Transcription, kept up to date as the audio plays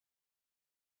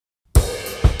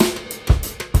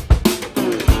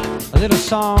little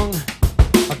song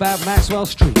about Maxwell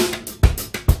Street.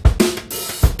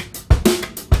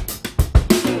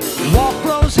 Walk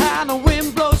blows high and the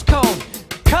wind blows cold.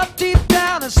 Cut deep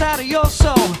down inside of your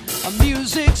soul.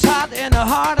 Music's hot in the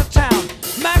heart of town.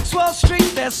 Maxwell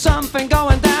Street, there's something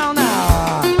going down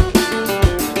now.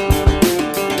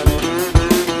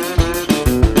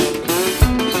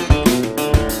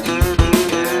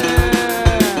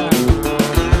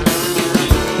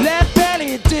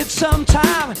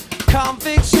 Sometime,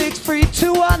 convict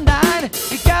 63219.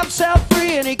 He got himself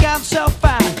free and he got himself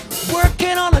fine.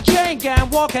 Working on a chain gang,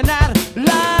 walking that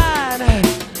line.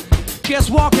 Just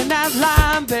walking that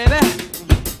line, baby.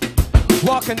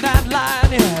 Walking that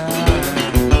line, yeah.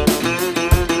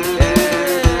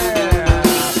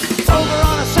 Over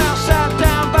on the south side,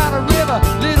 down by the river,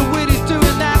 little Whitty's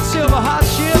doing that silver hot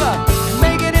shiver.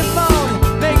 Making it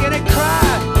moan, making it cry.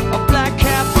 A black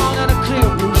cat falling on a clear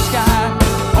blue sky.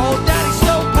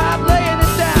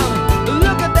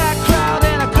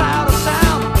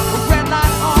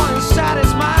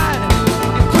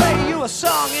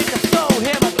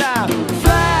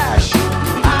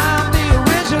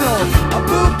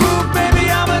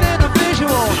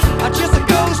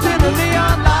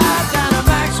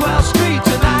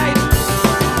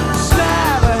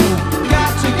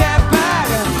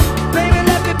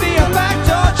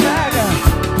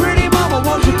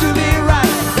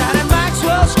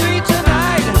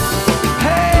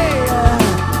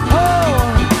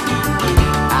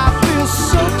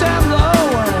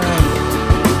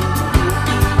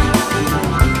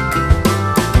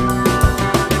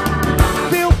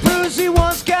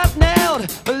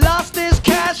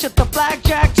 At the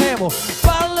blackjack table,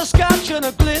 bottle of scotch and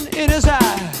a glint in his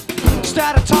eye.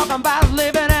 Started talking about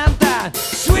living and dying.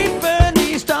 Sweet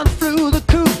Bernice done flew the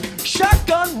coop.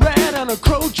 Shotgun ran and a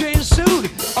crow chain suit.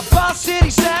 A Boss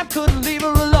City Sam couldn't leave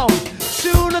her alone.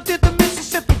 Sooner did the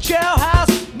Mississippi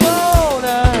jailhouse moan.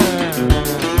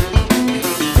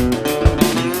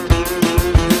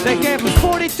 They gave him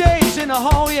 40 days in the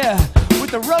hole, yeah,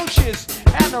 with the roaches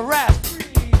and the rats.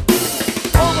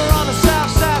 Over on the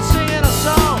south side singing a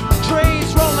song.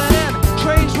 Trains rolling in,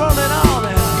 trains rolling on.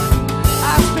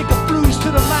 I speak of blues to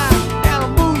the mind, and the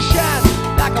moon shines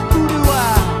like a voodoo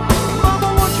eye. Mama,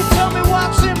 won't you tell me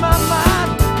what's in my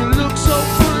mind? You look so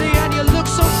pretty and you look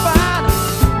so fine.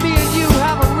 Me and you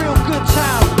have a real good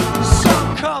time. The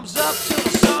sun comes up till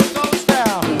the sun goes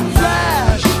down.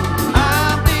 Flash,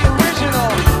 I'm the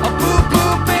original. A boo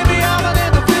boo, baby, I'm an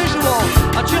individual.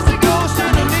 I'm just a ghost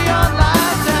in the neon light.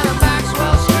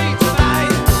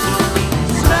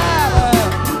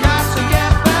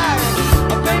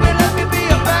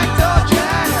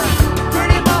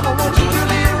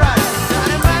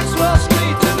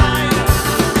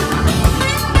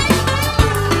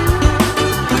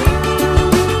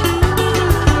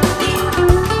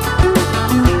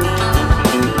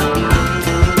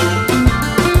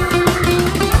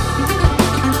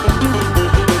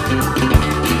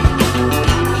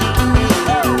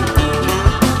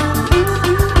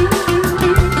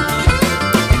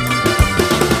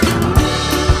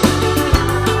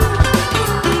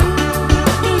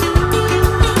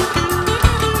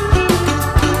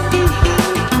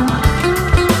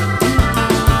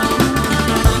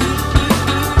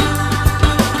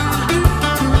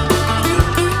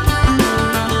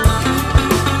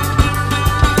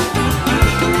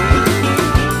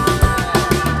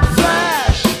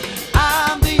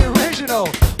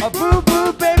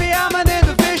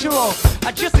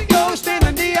 I'm just a ghost in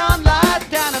the neon light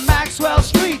down in Maxwell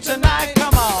Street tonight.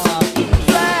 Come on,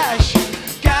 Flash,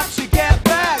 got to get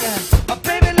back.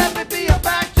 Baby, let me be a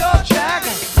backdoor jack.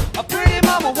 A pretty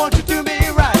mama, won't you do me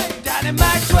right down in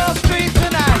Maxwell Street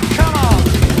tonight? Come on,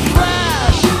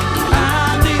 Flash,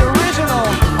 I'm the original.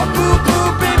 Boo boo,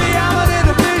 baby, I'm an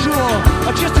individual.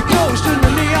 I'm just a ghost in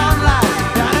the neon light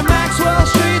down in Maxwell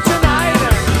Street tonight.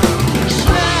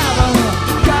 Snap,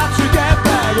 got to get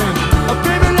back.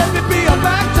 Baby, let me be a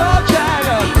backdoor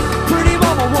jagger. Pretty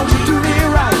mama, won't you do me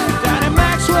right down in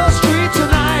Maxwell Street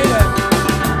tonight?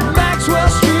 Maxwell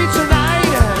Street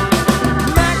tonight.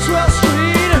 Maxwell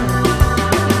Street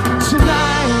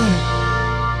tonight.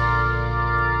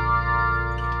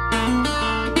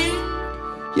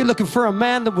 You're looking for a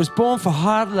man that was born for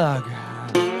hard luck.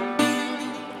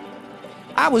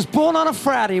 I was born on a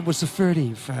Friday, it was the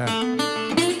 13th.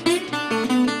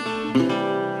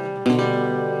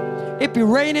 It'd be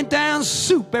raining down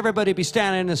soup. Everybody'd be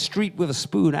standing in the street with a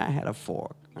spoon. I had a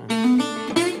fork.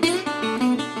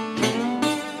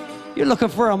 You're looking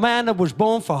for a man that was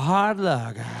born for hard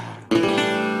luck.